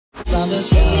Hello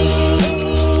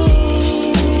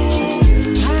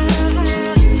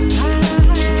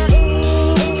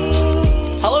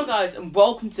guys and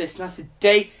welcome to this. Now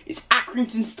today it's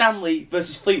Accrington Stanley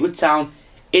versus Fleetwood Town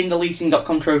in the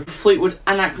Leasing.com trophy. Fleetwood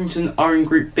and Accrington are in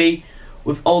Group B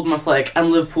with Oldham Athletic and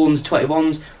Liverpool under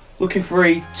 21s looking for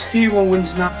a 2-1 win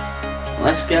tonight.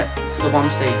 Let's get to the one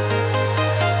stage.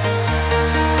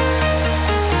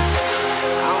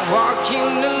 I'm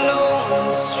walking alone,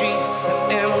 the streets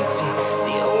are empty.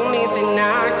 The only thing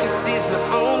I can see is my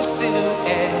own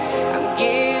silhouette. I'm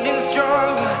getting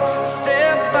stronger,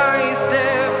 step by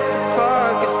step. The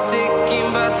clock is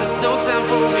ticking, but there's no time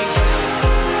for regrets.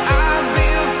 I've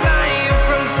been flying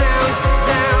from town to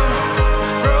town,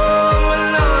 from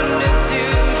London to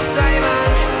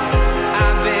Taiwan.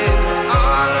 I've been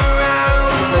all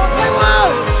around the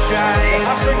globe trying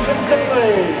to protect.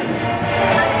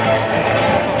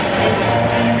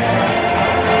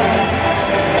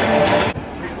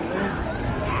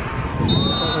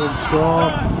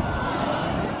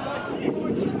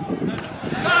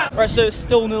 Right, so it's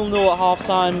still 0-0 at half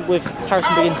time with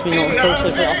Harrison Biggins being on the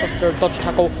coach after a dodge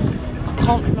tackle. I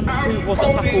can't remember who it was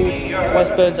that tackled Wes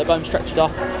Burns that got him stretched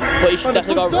off, but he should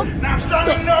definitely got a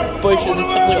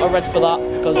red for that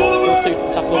because those two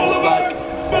tackles like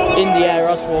in the air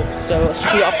as well. So let's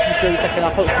see what happens through the second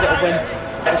half. Hopefully get a win.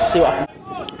 Let's see what happens.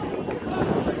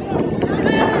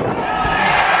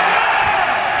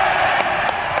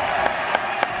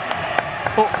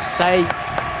 Fuck's sake.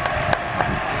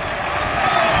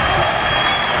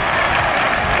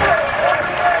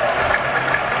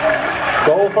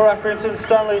 Goal for Accrington,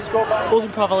 Stanley scored by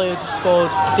Wilson Cavalier just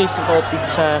scored a decent goal to be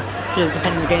fair.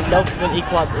 Defending against Elf, didn't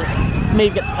equalise this.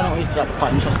 Maybe get to penalties, because that'd be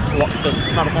quite interesting to watch because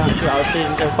we've had a penalty shootout of the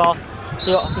season so far.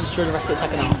 So what happens during the rest of the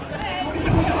second half.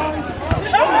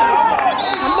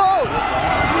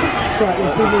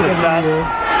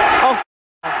 Oh!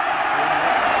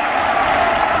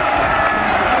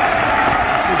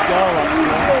 Good goal,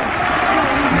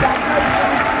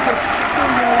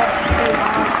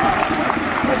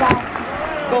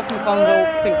 goal from Conville. I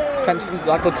think defence isn't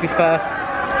that good to be fair. I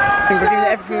think we're giving it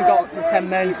everything we've got with 10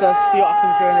 men, so let's see what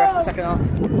happens during the rest of the second half.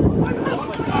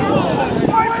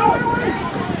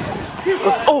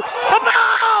 Oh!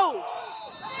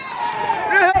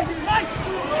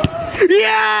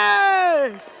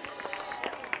 Yes!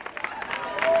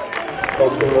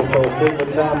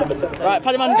 Right,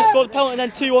 Paddy Man just scored a penalty and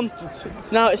then 2-1.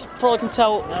 Now it's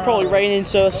probably raining,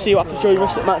 so let's see what happens during the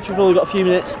rest of the match. We've only got a few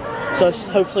minutes, so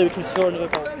hopefully we can score another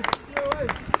goal.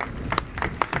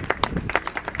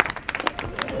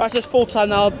 Right, so it's full time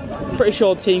now. I'm pretty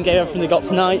sure the team gave everything they got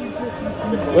tonight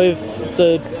with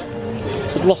the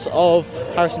loss of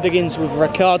Harrison Biggins with a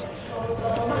red card.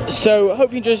 So I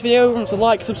hope you enjoyed this video. Remember to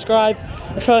like, subscribe.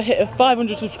 I'm trying to hit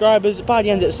 500 subscribers by the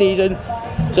end of the season.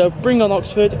 So bring on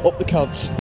Oxford, up the Cogs.